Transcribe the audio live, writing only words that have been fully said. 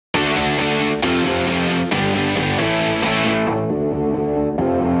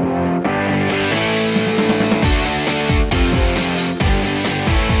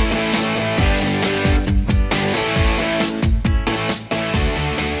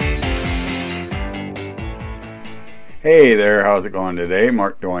Hey there, how's it going today?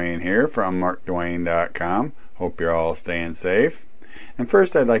 Mark Dwayne here from markdwayne.com. Hope you're all staying safe. And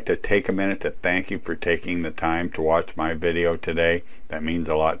first, I'd like to take a minute to thank you for taking the time to watch my video today. That means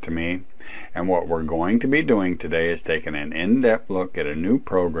a lot to me. And what we're going to be doing today is taking an in-depth look at a new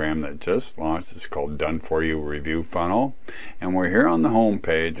program that just launched. It's called DFY Review Funnel. And we're here on the home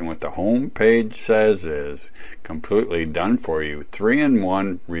page, and what the home page says is completely done for you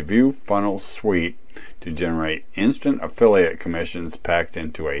 3-in-1 review funnel suite to generate instant affiliate commissions packed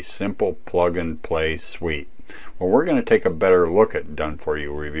into a simple plug-and-play suite. Well, we're going to take a better look at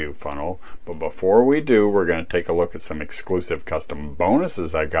DFY Review Funnel, but before we do, we're going to take a look at some exclusive custom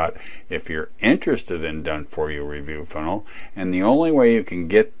bonuses I got if you're interested in DFY Review Funnel. And the only way you can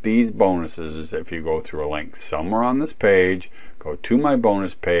get these bonuses is if you go through a link somewhere on this page, go to my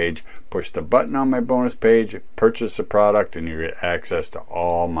bonus page, push the button on my bonus page, purchase a product, and you get access to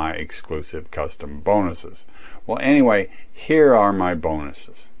all my exclusive custom bonuses. Well, anyway, here are my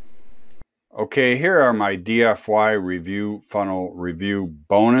bonuses. Okay, here are my DFY Review Funnel review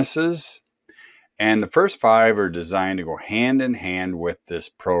bonuses. And the first 5 are designed to go hand in hand with this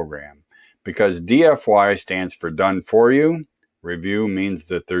program. Because DFY stands for Done For You, review means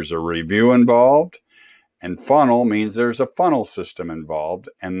that there's a review involved, and funnel means there's a funnel system involved,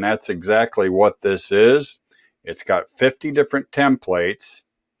 and that's exactly what this is. It's got 50 different templates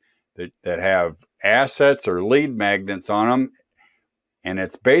that have assets or lead magnets on them, and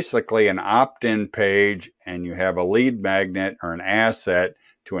it's basically an opt-in page, and you have a lead magnet or an asset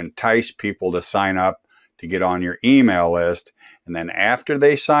to entice people to sign up to get on your email list. And then after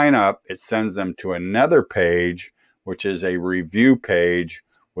they sign up, it sends them to another page, which is a review page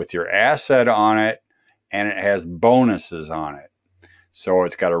with your asset on it, and it has bonuses on it. So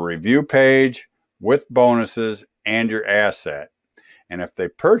it's got a review page with bonuses and your asset. And if they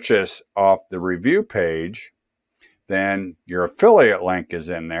purchase off the review page, then your affiliate link is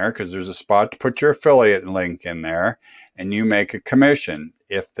in there, because there's a spot to put your affiliate link in there, and you make a commission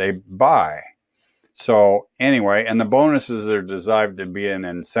if they buy. So anyway, and the bonuses are designed to be an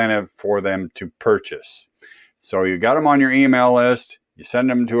incentive for them to purchase. So you got them on your email list, you send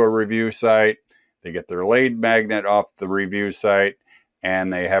them to a review site, they get their lead magnet off the review site,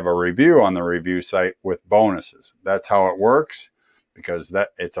 and they have a review on the review site with bonuses. That's how it works, because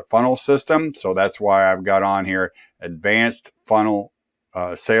it's a funnel system. So that's why I've got on here advanced funnel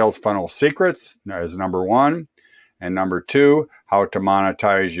sales funnel secrets as number 1, and number 2, how to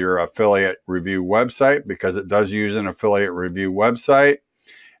monetize your affiliate review website, because it does use an affiliate review website,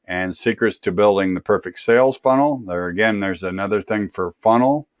 and secrets to building the perfect sales funnel. There's another thing for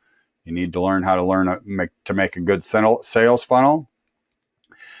funnel. You need to learn how to make a good sales funnel.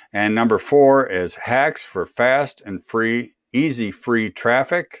 And number 4 is hacks for fast and easy free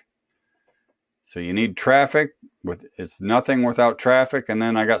traffic. So you need traffic. It's nothing without traffic. And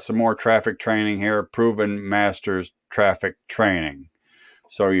then I got some more traffic training here, Proven Masters Traffic Training.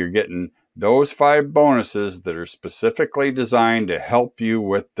 So you're getting those 5 bonuses that are specifically designed to help you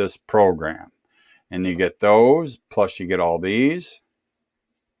with this program. And you get those, plus you get all these.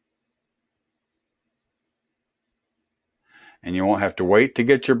 And you won't have to wait to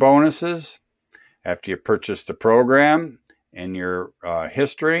get your bonuses after you purchase the program. In your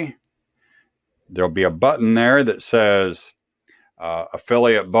history, there'll be a button there that says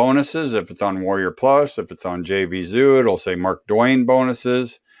affiliate bonuses. If it's on Warrior Plus, if it's on JVZoo, it'll say Mark Dwayne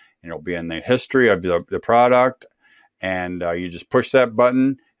bonuses, and it'll be in the history of the product. And you just push that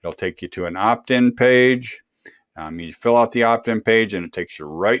button. It'll take you to an opt-in page. You fill out the opt-in page, and it takes you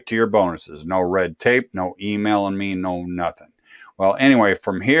right to your bonuses. No red tape, no emailing me, no nothing. Well, anyway,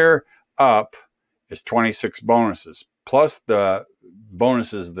 from here up is 26 bonuses, plus the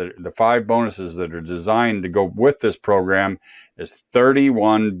bonuses, the 5 bonuses that are designed to go with this program is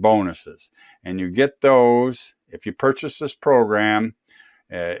 31 bonuses. And you get those, if you purchase this program,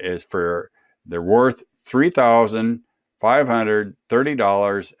 they're worth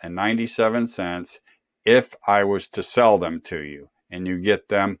 $3,530.97 if I was to sell them to you. And you get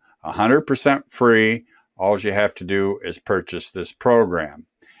them 100% free. All you have to do is purchase this program.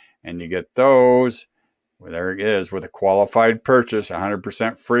 And you get those, well, there it is, with a qualified purchase,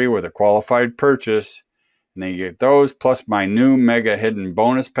 100% free with a qualified purchase. And then you get those plus my new mega hidden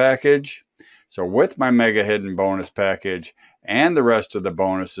bonus package. So with my mega hidden bonus package and the rest of the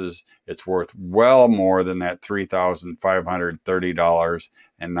bonuses, it's worth well more than that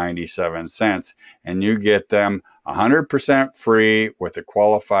 $3,530.97. And you get them 100% free with a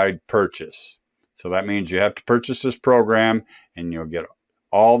qualified purchase. So that means you have to purchase this program, and you'll get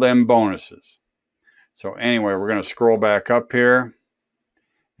all them bonuses. So anyway, we're going to scroll back up here,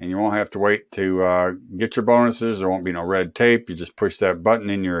 and you won't have to wait to get your bonuses. There won't be no red tape. You just push that button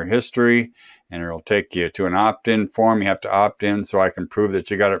in your history, and it'll take you to an opt-in form. You have to opt in so I can prove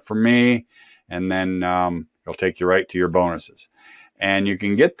that you got it from me, and then it'll take you right to your bonuses. And you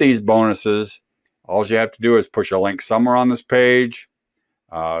can get these bonuses. All you have to do is push a link somewhere on this page,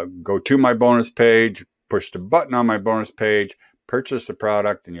 go to my bonus page, push the button on my bonus page, purchase the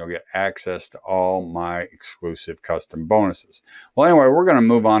product, and you'll get access to all my exclusive custom bonuses. Well, anyway, we're going to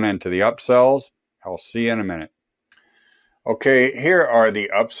move on into the upsells. I'll see you in a minute. Okay, here are the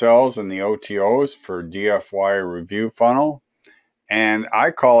upsells and the OTOs for DFY Review Funnel. And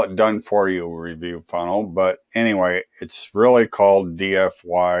I call it Done For You Review Funnel, but anyway, it's really called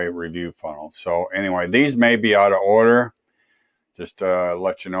DFY Review Funnel. So anyway, these may be out of order, just to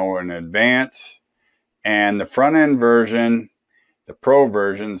let you know in advance. And the front end version, the Pro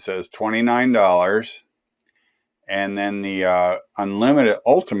version, says $29. And then the Unlimited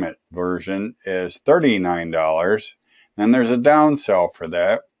Ultimate version is $39. Then there's a downsell for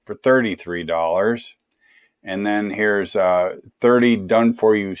that for $33. And then here's 30 Done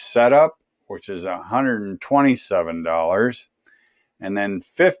For You Setup, which is $127. And then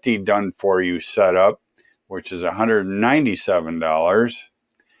 50 Done For You Setup, which is $197.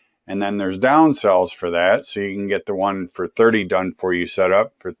 And then there's downsells for that. So you can get the one for 30 Done For You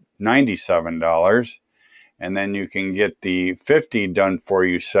Setup for $97. And then you can get the 50 Done For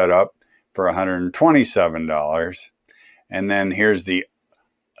You Setup for $127. And then here's the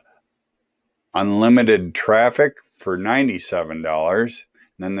Unlimited Traffic for $97. And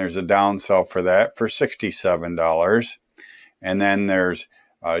then there's a downsell for that for $67. And then there's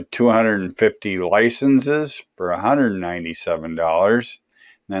 250 licenses for $197.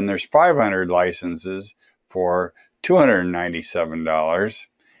 And then there's 500 licenses for $297.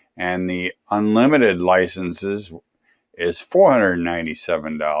 And the unlimited licenses is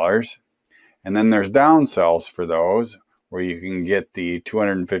 $497. And then there's downsells for those, where you can get the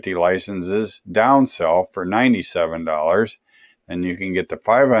 250 licenses downsell for $97. And you can get the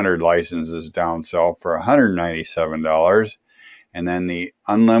 500 licenses downsell for $197. And then the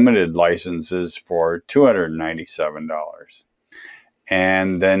unlimited licenses for $297.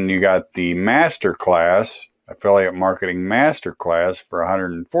 And then you got the Masterclass, Affiliate Marketing Masterclass for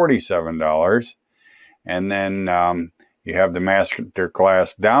 $147. And then you have the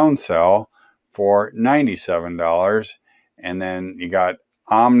Masterclass downsell for $97. And then you got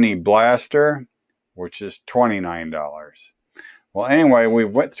Omni Blaster, which is $29. Well, anyway, we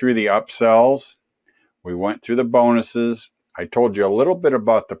went through the upsells. We went through the bonuses. I told you a little bit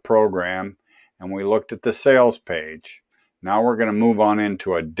about the program, and we looked at the sales page. Now we're going to move on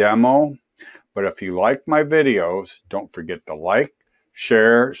into a demo. But if you like my videos, don't forget to like,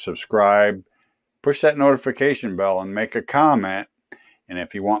 share, subscribe, push that notification bell, and make a comment. And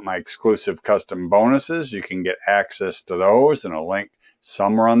if you want my exclusive custom bonuses, you can get access to those in a link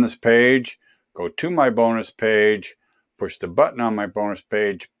somewhere on this page. Go to my bonus page, push the button on my bonus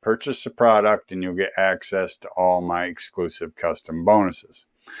page, purchase the product, and you'll get access to all my exclusive custom bonuses.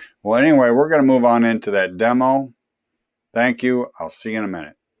 Well, anyway, we're going to move on into that demo. Thank you. I'll see you in a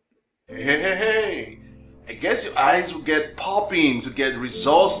minute. Hey. I guess your eyes will get popping to get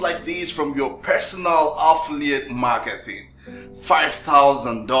results like these from your personal affiliate marketing.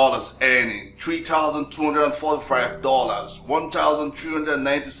 $5,000 earning, $3,245,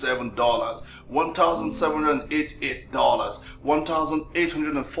 $1,397, $1,788,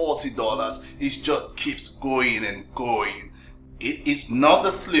 $1,840. It just keeps going and going. It is not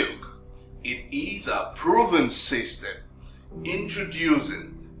a fluke. It is a proven system.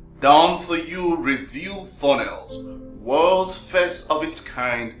 Introducing Done For You Review Funnels, world's first of its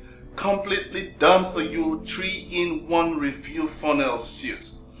kind, completely done for you 3-in-1 review funnel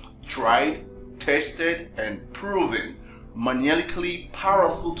suite. Tried, tested, and proven maniacally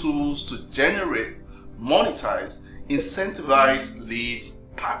powerful tools to generate, monetize, incentivize leads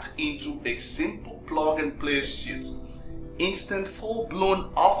packed into a simple plug-and-play suite. Instant full-blown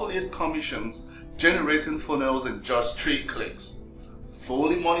affiliate commissions generating funnels in just 3 clicks.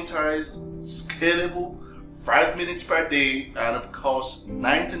 Fully monetized, scalable, 5 minutes per day, and of course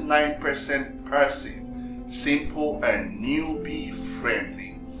 99% passive, simple and newbie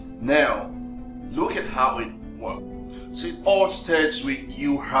friendly. Now look at how it works. So it all starts with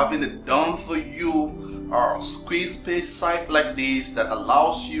you having a done for you or squeeze page site like this that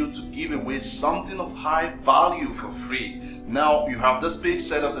allows you to give away something of high value for free. Now you have this page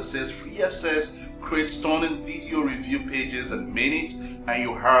set up that says free access, create stunning video review pages in minutes, and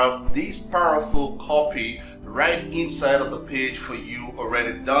you have this powerful copy right inside of the page for you,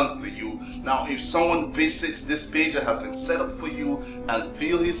 already done for you. Now if someone visits this page that has been set up for you and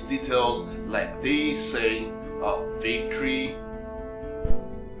fill his details like they say, victory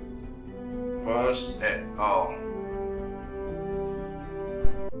first at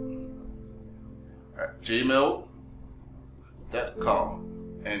gmail.com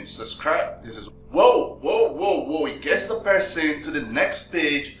and subscribe. This is whoa, it gets the person to the next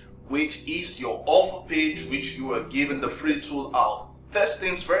page, which is your offer page, which you are given the free tool out. First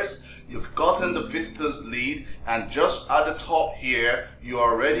things first, you've gotten the visitors lead, and just at the top here, you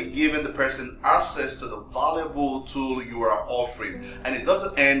are already giving the person access to the valuable tool you are offering. And it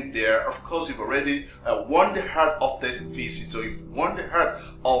doesn't end there. Of course, you've already won the heart of this visitor. You've won the heart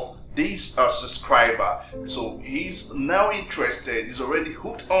of this subscriber. So he's now interested. He's already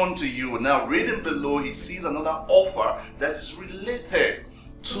hooked on to you. Now reading below, he sees another offer that is related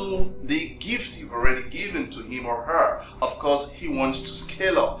to the gift you've already given to him or her. Of course, he wants to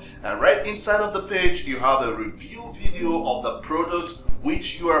scale up, and right inside of the page you have a review video of the product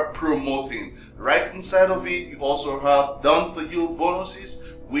which you are promoting. Right inside of it you also have done for you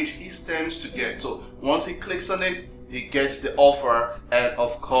bonuses which he stands to get. So once he clicks on it, he gets the offer, and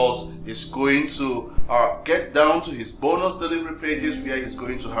of course he's going to get down to his bonus delivery pages where he's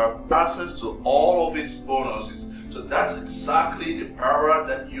going to have access to all of his bonuses. So that's exactly the power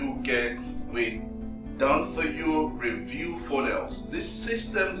that you get with Done For You Review Funnels. This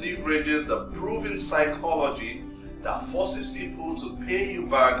system leverages the proven psychology that forces people to pay you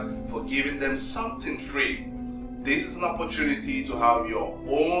back for giving them something free. This is an opportunity to have your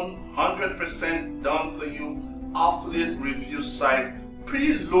own 100% Done For You affiliate review site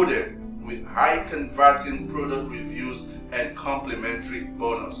preloaded with high converting product reviews and complimentary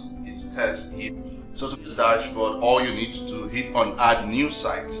bonus. It starts here. So to the dashboard, all you need to do, hit on add new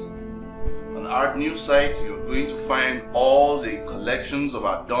site. On add new site, you're going to find all the collections of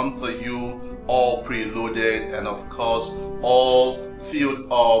our Done For You, all preloaded, and of course all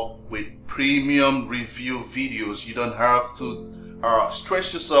filled up with premium review videos. You don't have to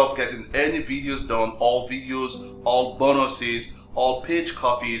stretch yourself getting any videos done. All videos, all bonuses, all page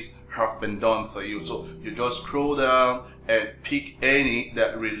copies have been done for you. So you just scroll down and pick any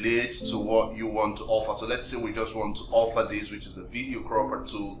that relates to what you want to offer. So let's say we just want to offer this, which is a video cropper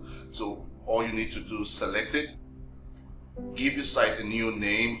tool. So all you need to do is select it, give your site a new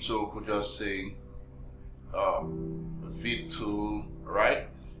name. So we'll just say vid tool, right?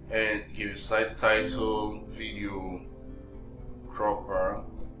 And give your site title video cropper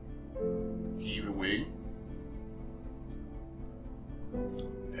giveaway.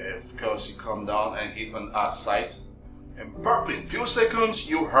 Of course, you come down and hit on add site, and in few seconds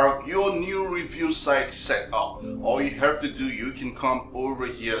you have your new review site set up. All you have to do, you can come over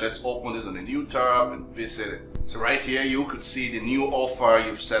here. Let's open this on a new tab and visit it. So right here you could see the new offer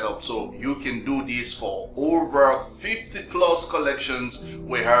you've set up. So you can do this for over 50 plus collections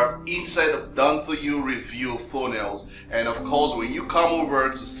we have inside of Done For You Review Funnels. And of course, when you come over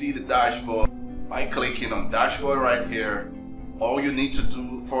to see the dashboard, by clicking on dashboard right here, all you need to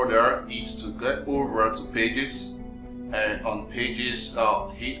do further is to get over to pages, and on pages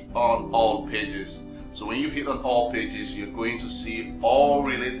hit on all pages. So when you hit on all pages, you're going to see all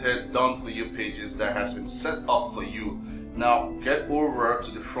related Done For You pages that has been set up for you. Now get over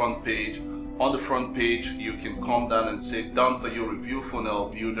to the front page. On the front page you can come down and say Done For You Review Funnel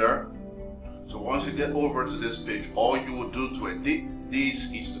Builder. So once you get over to this page, all you will do to edit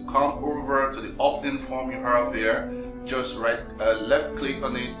this is to come over to the opt-in form you have here. Just left click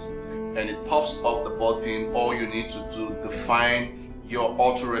on it and it pops up the button. All you need to do, define your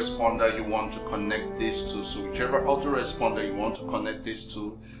autoresponder you want to connect this to. So whichever autoresponder you want to connect this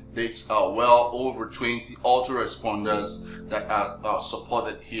to, there's well over 20 autoresponders that are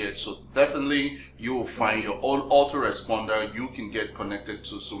supported here. So definitely you will find your own autoresponder you can get connected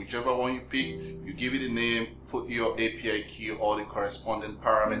to. So whichever one you pick, you give it a name, put your API key or the corresponding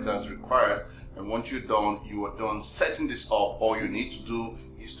parameters required, and once you're done, you are done setting this up. All you need to do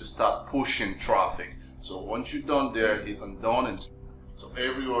is to start pushing traffic. So once you're done there, hit on done, and so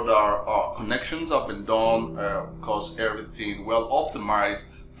every other connections have been done. Of course, everything well optimized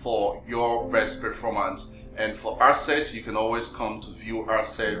for your best performance. And for assets, you can always come to view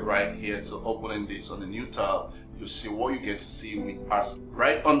asset right here. So opening this on the new tab, you see what you get to see with asset.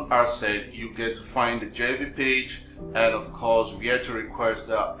 Right on asset, you get to find the JV page, and of course we had to request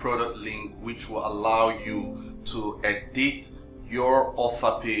that product link, which will allow you to edit your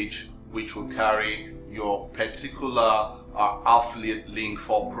offer page, which will carry your particular affiliate link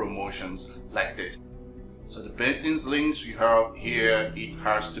for promotions like this. So the buttons links you have here, it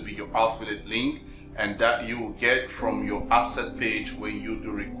has to be your affiliate link, and that you will get from your asset page when you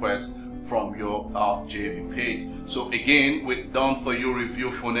do request from your JV page. So again, with Done For You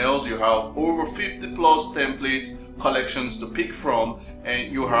Review Funnels, you have over 50 plus templates, collections to pick from,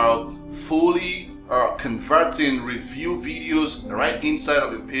 and you have fully converting review videos right inside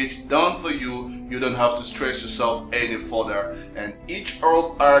of your page done for you. You don't have to stress yourself any further. And each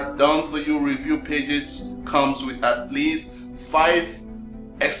of our Done For You review pages comes with at least 5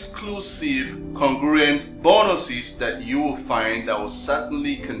 exclusive congruent bonuses that you will find that will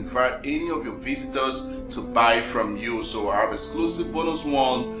certainly convert any of your visitors to buy from you. So I have exclusive bonus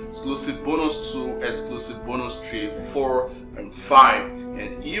 1, exclusive bonus 2, exclusive bonus 3, 4 and 5,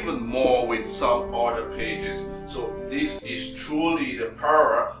 and even more with some other pages. So this is truly the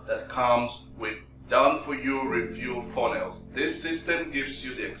power that comes with Done For You Review Funnels. This system gives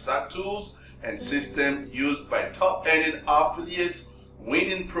you the exact tools and system used by top earning affiliates,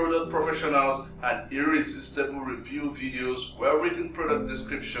 winning product professionals, and irresistible review videos, well-written product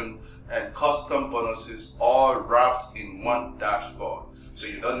description, and custom bonuses, all wrapped in one dashboard. So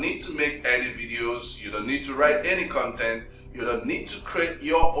you don't need to make any videos, you don't need to write any content, you don't need to create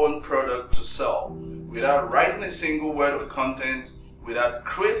your own product to sell. Without writing a single word of content, without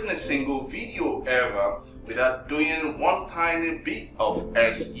creating a single video ever, without doing one tiny bit of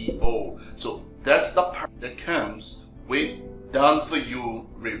SEO. So that's the part that comes with Done For You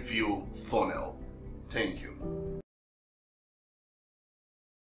Review Funnel. Thank you.